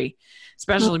hunky-dory,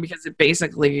 especially because it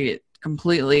basically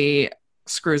completely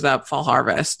screws up Fall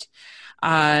Harvest.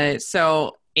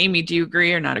 So, Amy, do you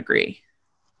agree or not agree?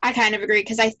 I kind of agree,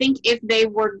 because I think if they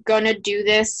were going to do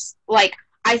this,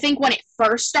 I think when it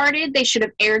first started, they should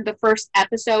have aired the first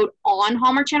episode on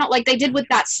Hallmark Channel, like they did with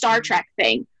that Star Trek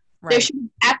thing. Right. They should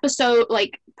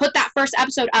put that first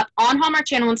episode up on Hallmark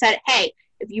Channel and said, hey,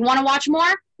 if you want to watch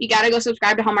more, you got to go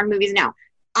subscribe to Hallmark Movies Now.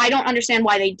 I don't understand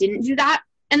why they didn't do that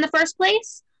in the first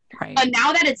place. Right. But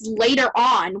now that it's later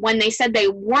on, when they said they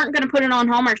weren't going to put it on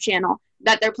Hallmark Channel,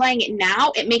 that they're playing it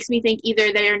now, it makes me think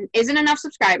either there isn't enough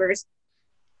subscribers,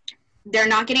 they're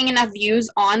not getting enough views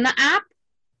on the app,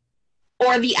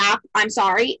 or the app, I'm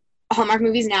sorry, Hallmark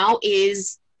Movies Now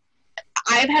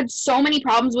I've had so many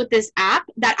problems with this app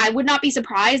that I would not be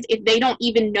surprised if they don't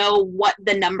even know what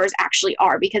the numbers actually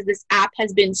are, because this app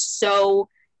has been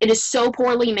it is so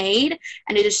poorly made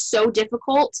and it is so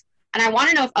difficult. And I want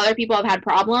to know if other people have had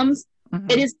problems. Mm-hmm.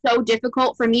 It is so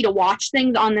difficult for me to watch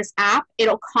things on this app.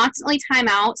 It'll constantly time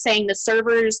out saying the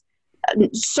server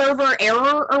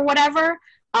error or whatever.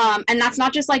 And that's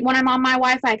not just like when I'm on my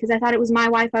Wi-Fi, because I thought it was my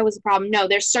Wi-Fi was the problem. No,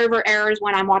 there's server errors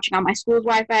when I'm watching on my school's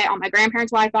Wi-Fi, on my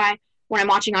grandparents' Wi-Fi, when I'm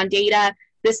watching on data.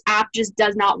 This app just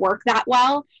does not work that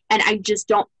well. And I just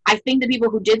don't, I think the people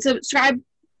who did subscribe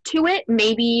to it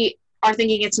maybe are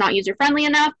thinking it's not user-friendly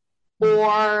enough,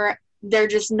 or they're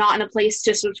just not in a place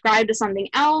to subscribe to something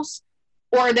else,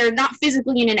 or they're not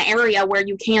physically in an area where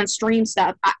you can stream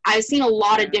stuff. I've seen a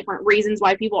lot of different reasons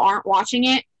why people aren't watching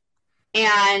it.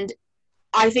 And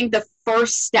I think the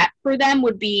first step for them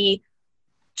would be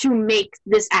to make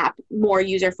this app more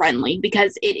user-friendly,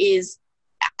 because it is,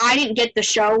 I didn't get the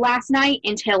show last night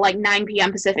until like 9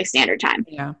 p.m. Pacific Standard Time.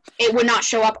 Yeah. It would not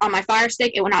show up on my Fire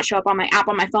Stick. It would not show up on my app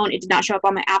on my phone. It did not show up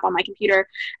on my app on my computer.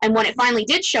 And when it finally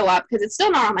did show up, because it's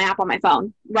still not on my app on my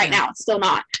phone right now, it's still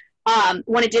not.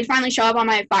 When it did finally show up on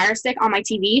my Fire Stick on my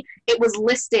TV, it was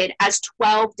listed as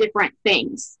 12 different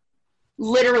things.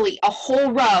 Literally, a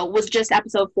whole row was just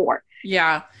episode 4.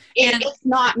 Yeah. It's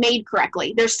not made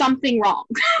correctly. There's something wrong.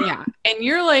 Yeah. And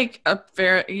you're like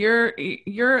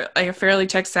you're like a fairly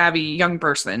tech savvy young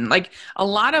person. Like, a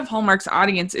lot of Hallmark's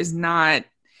audience is not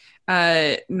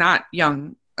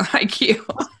young like you.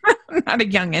 Not a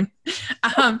youngin.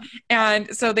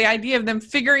 And so the idea of them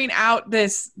figuring out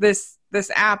this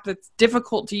app that's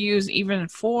difficult to use even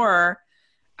for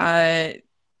someone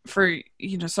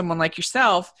like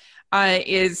yourself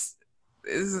is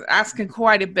asking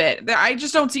quite a bit. I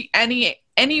just don't see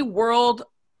any world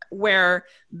where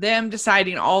them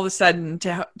deciding all of a sudden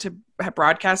to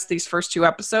broadcast these first 2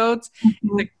 episodes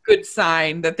is a good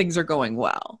sign that things are going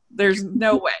well. There's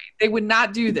no way they would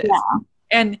not do this. Yeah.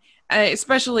 And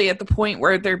especially at the point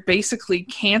where they're basically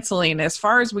canceling, as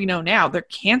far as we know now, they're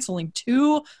canceling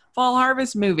 2 Fall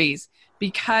Harvest movies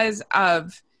because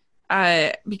of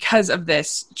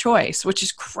this choice, which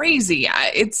is crazy.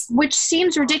 Which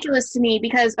seems ridiculous to me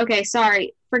because, okay,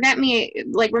 sorry, remind me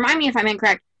if I'm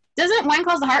incorrect. Doesn't When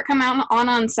Calls the Heart come out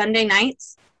on Sunday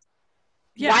nights?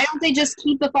 Yeah. Why don't they just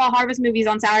keep the Fall Harvest movies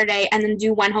on Saturday and then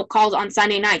do When Hope Calls on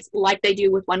Sunday nights like they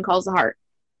do with When Calls the Heart?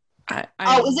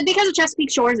 Is it because of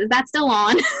Chesapeake Shores? Is that still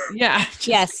on? Yeah.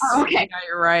 Yes. Oh, okay.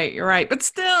 Yeah, you're right. But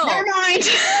still. Never mind.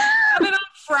 Have it on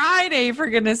Friday, for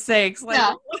goodness sakes.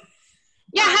 Yeah,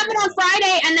 have it on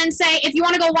Friday and then say, if you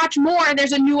want to go watch more,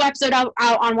 there's a new episode out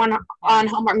on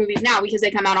Hallmark Movies Now, because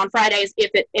they come out on Fridays.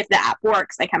 If the app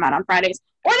works, they come out on Fridays.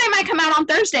 Or they might come out on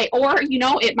Thursday. Or,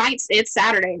 it's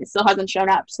Saturday and it still hasn't shown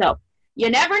up. So you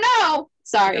never know.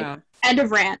 Sorry. Yeah. End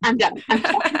of rant. I'm done.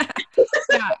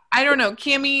 Yeah, I don't know.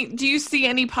 Cammie, do you see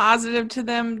any positive to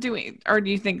them doing, or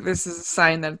do you think this is a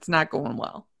sign that it's not going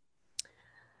well?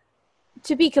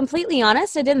 To be completely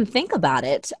honest, I didn't think about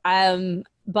it.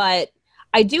 But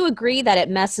I do agree that it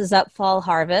messes up Fall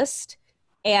Harvest.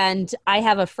 And I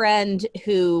have a friend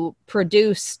who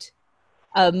produced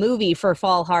a movie for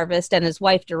Fall Harvest and his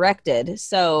wife directed.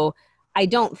 So I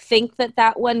don't think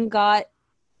that one got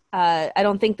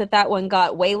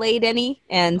waylaid any.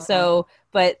 And so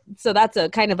that's a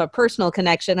kind of a personal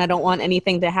connection. I don't want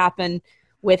anything to happen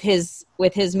with his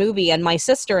movie. And my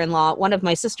sister-in-law, one of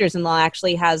my sisters-in-law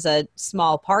actually has a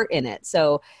small part in it.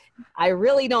 So I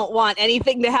really don't want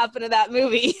anything to happen to that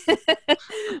movie.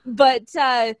 But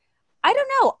I don't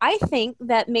know. I think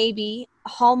that maybe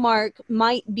Hallmark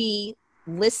might be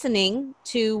listening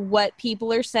to what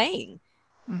people are saying.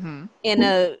 Mm-hmm.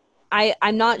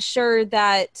 I'm not sure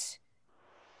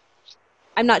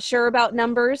about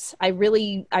numbers. I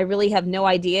really have no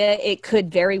idea. It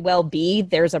could very well be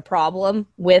there's a problem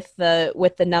with the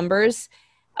numbers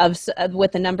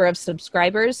with the number of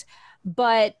subscribers.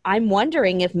 But I'm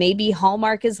wondering if maybe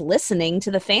Hallmark is listening to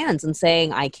the fans and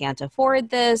saying, I can't afford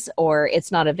this, or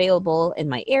it's not available in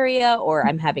my area, or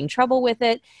I'm having trouble with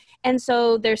it. And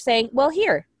so they're saying, well,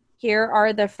 here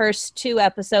are the first 2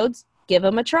 episodes. Give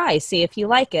them a try. See if you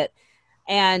like it.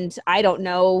 And I don't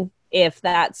know if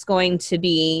that's going to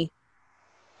be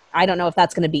it. I don't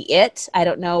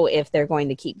know if they're going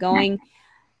to keep going.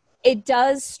 It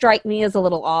does strike me as a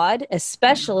little odd,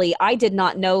 especially I did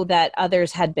not know that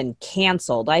others had been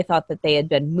canceled. I thought that they had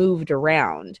been moved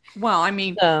around. Well, I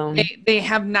mean, they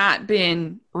have not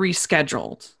been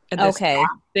rescheduled. Okay.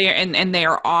 They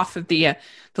are off of the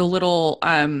little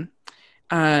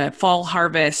Fall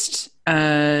Harvest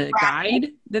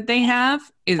guide that they have.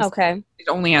 Okay. It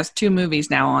only has 2 movies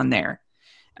now on there.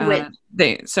 From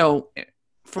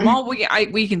all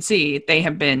we can see,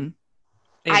 they've been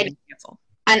canceled.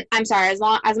 And I'm sorry,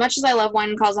 as much as I love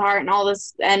When Calls the Heart and all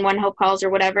this, and When Hope Calls or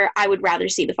whatever, I would rather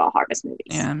see the Fall Harvest movies.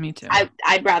 Yeah, me too.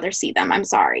 I'd rather see them. I'm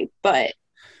sorry, but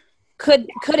could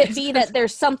it be that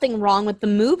there's something wrong with the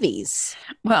movies?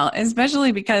 Well,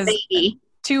 especially because maybe.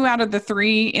 2 out of the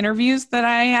 3 interviews that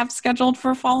I have scheduled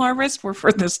for Fall Harvest were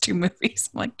for those 2 movies.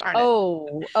 I'm like, darn it.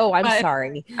 Oh, I'm But,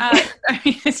 sorry. I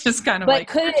mean, it's just kind of But like,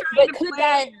 could we're it, trying but to could plan.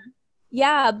 that,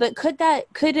 yeah, but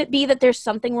could it be that there's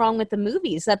something wrong with the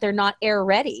movies, that they're not air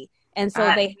ready? And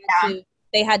so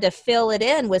they had to fill it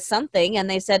in with something, and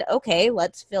they said, okay,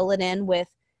 let's fill it in with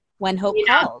When Hope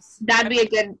Calls. That'd be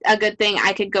a good thing.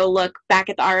 I could go look back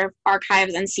at the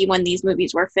archives and see when these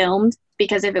movies were filmed,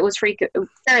 because if it was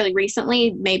fairly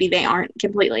recently, maybe they aren't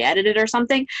completely edited or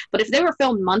something. But if they were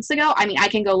filmed months ago, I mean, I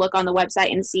can go look on the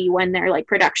website and see when their like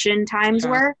production times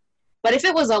were. But if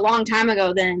it was a long time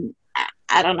ago, then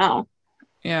I don't know.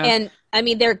 Yeah. And I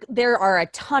mean, there are a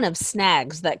ton of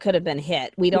snags that could have been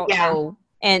hit. We don't know.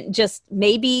 And just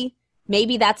maybe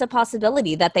that's a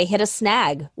possibility, that they hit a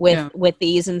snag with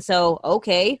these. And so,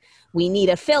 okay, we need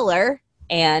a filler.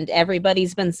 And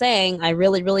everybody's been saying, I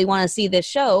really, really want to see this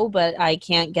show, but I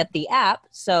can't get the app.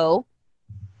 So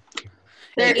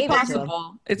There's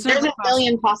possible. There's a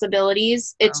million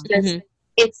possibilities. It's just,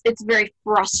 it's very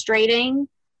frustrating.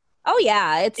 Oh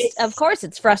yeah, it's of course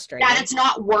it's frustrating that it's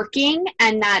not working,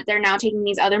 and that they're now taking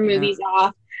these other movies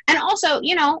off. And also,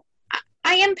 you know,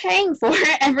 I am paying for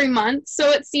it every month,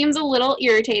 so it seems a little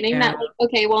irritating that, like,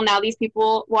 okay, well, now these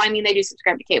people, well, I mean, they do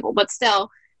subscribe to cable, but still,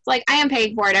 it's like, I am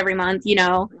paying for it every month, you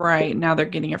know? Right, now they're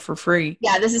getting it for free.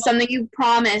 Yeah, this is something you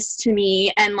promised to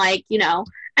me, and, like, you know,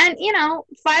 and, you know,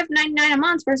 $5.99 a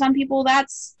month for some people,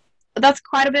 that's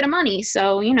quite a bit of money,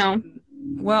 so, you know.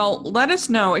 Well, let us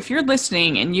know if you're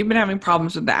listening and you've been having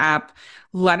problems with the app.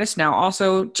 Let us know.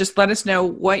 Also, just let us know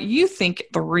what you think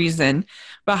the reason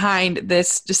behind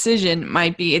this decision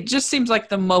might be. It just seems like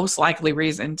the most likely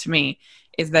reason to me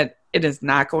is that it is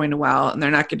not going well and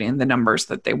they're not getting the numbers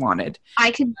that they wanted.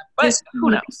 I could just who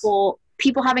knows?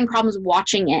 People having problems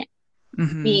watching it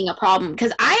being a problem,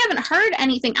 because I haven't heard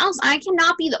anything else. I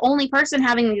cannot be the only person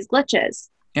having these glitches.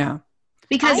 Yeah.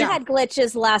 Because I had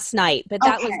glitches last night, but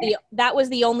that was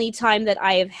the only time that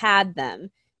I have had them.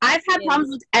 I've had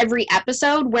problems with every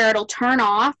episode where it'll turn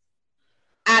off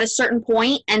at a certain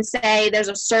point and say there's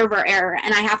a server error,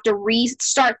 and I have to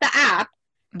restart the app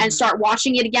and start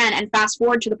watching it again and fast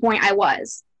forward to the point I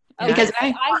was. Because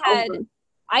I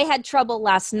had trouble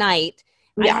last night.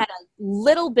 Yeah. I had a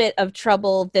little bit of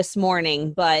trouble this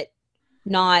morning, but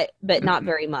not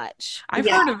very much. I've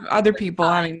heard of other people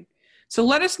having. So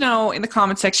let us know in the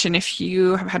comment section if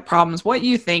you have had problems, what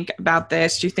you think about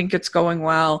this. Do you think it's going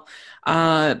well?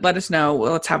 Let us know.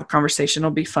 Let's have a conversation.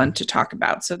 It'll be fun to talk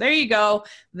about. So there you go.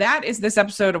 That is this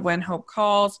episode of When Hope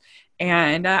Calls.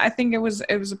 And I think it was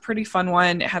a pretty fun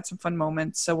one. It had some fun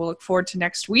moments. So we'll look forward to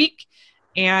next week.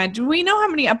 And do we know how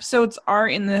many episodes are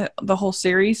in the whole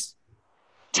series?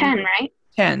 10, right?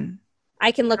 10.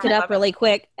 I can look it up really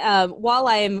quick. While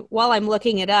I'm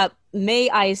looking it up, may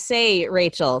I say,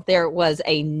 Rachel, there was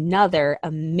another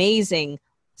amazing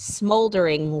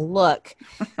smoldering look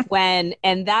and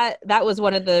that was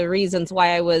one of the reasons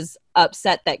why I was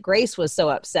upset that Grace was so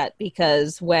upset,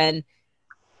 because when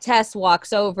Tess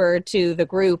walks over to the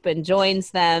group and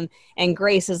joins them and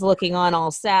Grace is looking on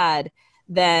all sad,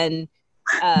 then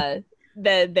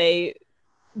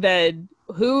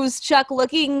who's Chuck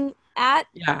looking at?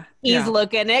 Yeah. He's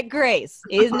looking at Grace.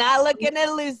 He's not looking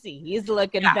at Lucy. He's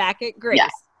looking back at Grace. Yeah.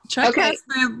 Chuck has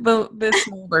the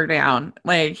smolder down.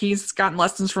 Like, he's gotten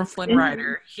lessons from Flynn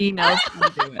Rider. He knows how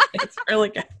to do it. It's really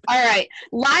good. All right.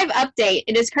 Live update.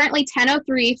 It is currently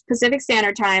 10:03 Pacific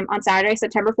Standard Time on Saturday,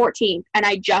 September 14th, and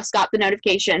I just got the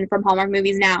notification from Hallmark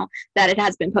Movies Now that it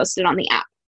has been posted on the app.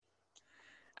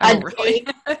 Oh, really?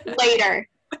 Later.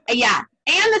 Yeah.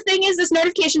 And the thing is, this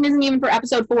notification isn't even for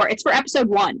episode 4. It's for episode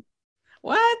 1.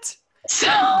 What? So,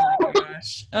 oh my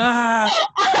gosh.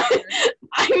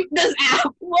 this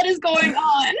app, what is going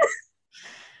on?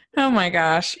 Oh my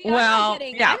gosh. See, I'm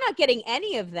not getting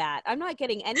any of that. I'm not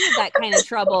getting any of that kind of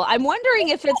trouble. I'm wondering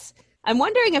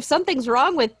if something's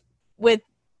wrong with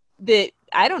the,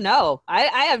 I don't know. I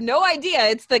have no idea.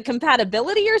 It's the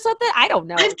compatibility or something. I don't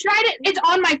know. I've tried it. It's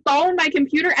on my phone, my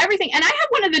computer, everything. And I have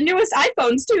one of the newest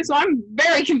iPhones too, so I'm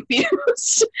very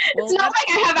confused. It's not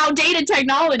like I have outdated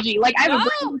technology. Like, I have a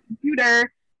brand new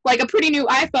computer, like a pretty new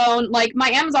iPhone. Like, my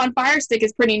Amazon Fire Stick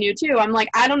is pretty new too. I'm like,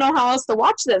 I don't know how else to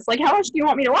watch this. Like, how else do you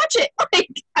want me to watch it? Like,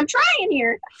 I'm trying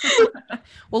here.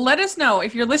 Well, let us know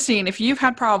if you're listening. If you've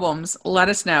had problems, let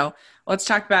us know. Let's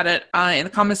talk about it in the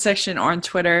comment section or on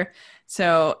Twitter.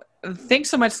 So thanks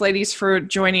so much, ladies, for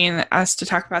joining us to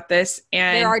talk about this.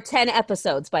 And there are 10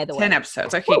 episodes, by the way. 10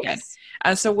 episodes. Okay,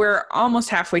 good. So we're almost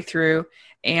halfway through,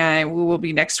 and we will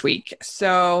be next week.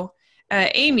 So,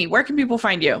 Amy, where can people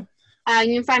find you?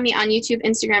 You can find me on YouTube,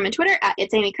 Instagram, and Twitter at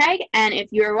It's Amy Craig. And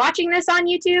if you're watching this on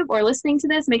YouTube or listening to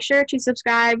this, make sure to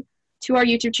subscribe to our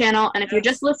YouTube channel. And if you're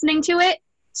just listening to it,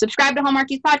 subscribe to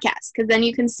Hallmarkies podcast, because then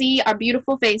you can see our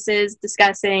beautiful faces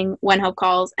discussing When Hope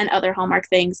Calls and other Hallmark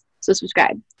things. So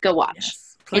subscribe. Go watch.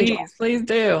 Yes, please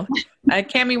do.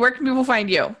 Cami, where can people find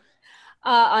you?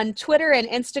 On Twitter and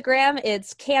Instagram,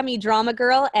 it's Cami Drama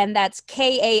Girl, and that's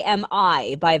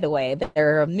Kami, by the way.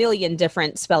 There are a million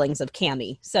different spellings of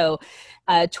Cami. So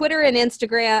Twitter and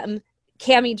Instagram,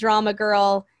 Cami Drama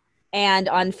Girl, and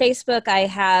on Facebook, I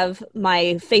have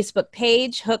my Facebook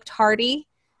page, Hooked Hardy,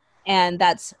 and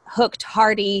that's Hooked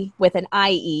Hardy with an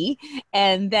IE.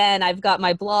 And then I've got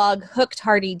my blog,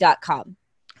 hookedhardy.com.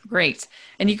 Great.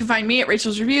 And you can find me at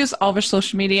Rachel's Reviews, all of our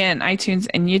social media and iTunes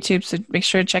and YouTube. So make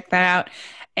sure to check that out.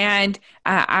 And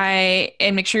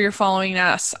make sure you're following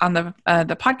us on the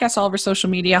podcast, all of our social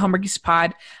media, Hallmarkies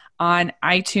Pod on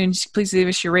iTunes. Please leave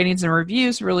us your ratings and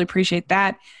reviews. Really appreciate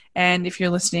that. And if you're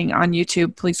listening on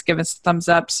YouTube, please give us a thumbs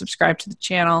up, subscribe to the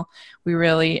channel. We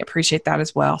really appreciate that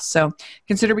as well. So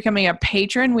consider becoming a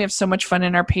patron. We have so much fun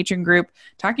in our patron group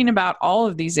talking about all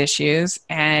of these issues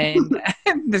and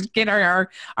get our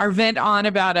vent on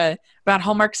about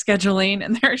Hallmark scheduling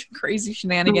and their crazy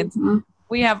shenanigans. Mm-hmm.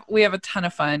 We have a ton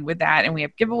of fun with that, and we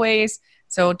have giveaways.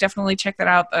 So definitely check that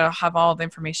out. I'll have all the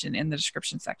information in the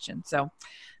description section. So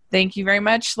thank you very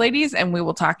much, ladies, and we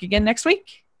will talk again next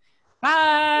week.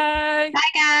 Bye. Bye,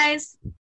 guys.